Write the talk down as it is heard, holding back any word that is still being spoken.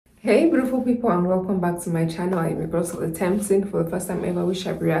Hey beautiful people, and welcome back to my channel. I'm Girls of the Tempting. For the first time ever, we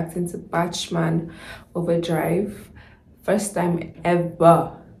shall be reacting to Bachman Overdrive. First time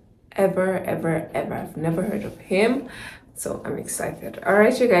ever. I've never heard of him, so I'm excited. All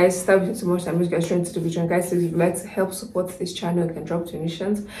right, you guys, stop wasting too much time. Let's get straight into the video. And guys, if you'd like to help support this channel, you can drop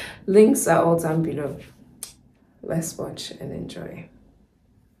donations. Links are all down below. Let's watch and enjoy.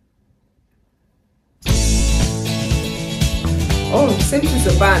 Oh, seems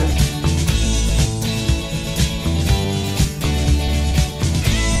it's a band.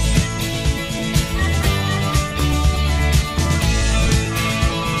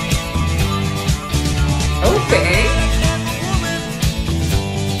 Okay.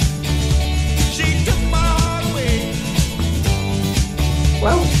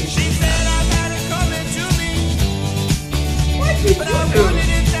 Well, she said I had it coming to me. What did you do?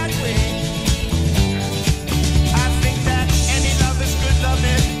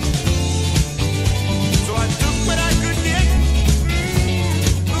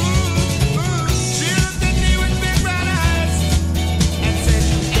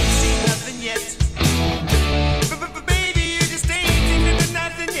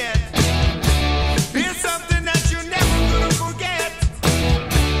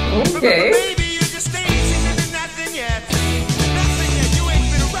 Okay. Baby, you just ain't seen nothing yet. Nothing yet. You ain't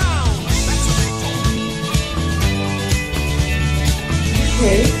been around. That's what they told me.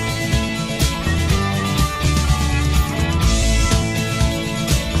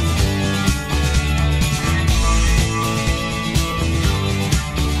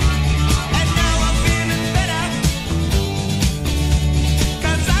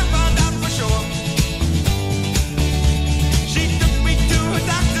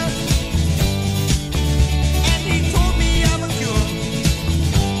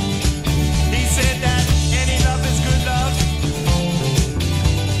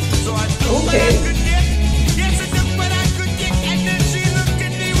 Okay.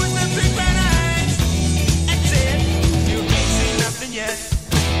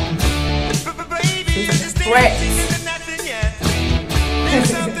 Right. Here's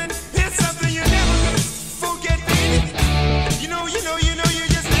something you're never gonna forget, baby. You know, you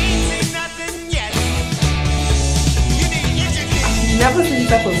just ain't seen nothing yet. You need education. Never seen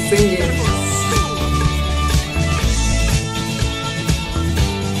that of singing.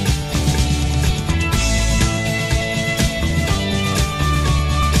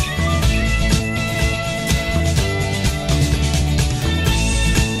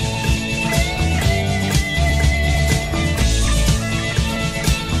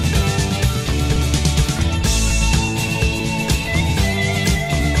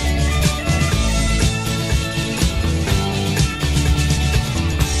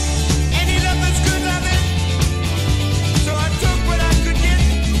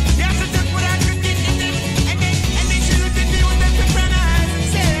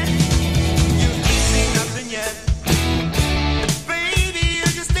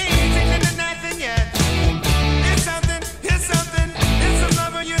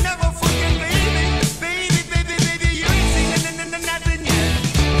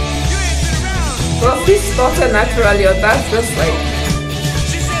 Well, this stutter naturally, or that's just like,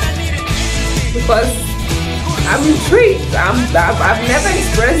 because I'm intrigued. I've never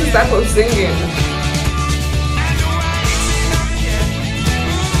experienced this type of singing.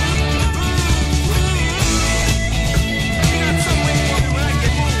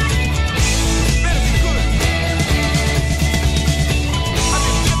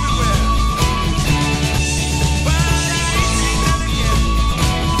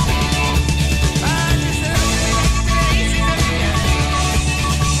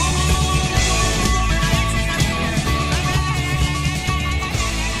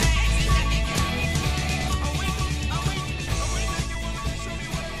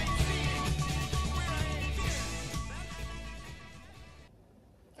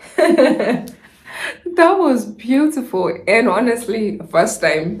 That was beautiful, and honestly, first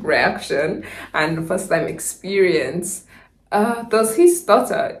time reaction and first time experience. Does he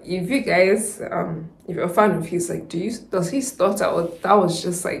stutter? If you guys if you're a fan of his, like, does he stutter, or that was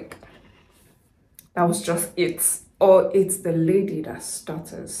just it, or it's the lady that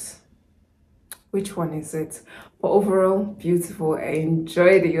stutters? Which one is it? But overall, beautiful. I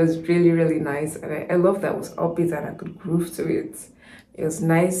enjoyed it. It was really nice, and I love that it was upbeat and I could groove to it. It was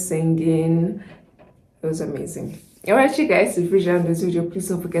nice singing. It was amazing. Alright, you guys, if you enjoyed this video, please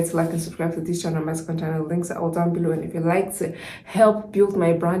don't forget to like and subscribe to this channel. My second channel links are all down below. And if you'd like to help build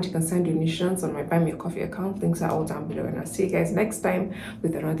my brand, you can send donations on my Buy Me a Coffee account. Links are all down below. And I'll see you guys next time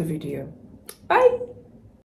with another video. Bye.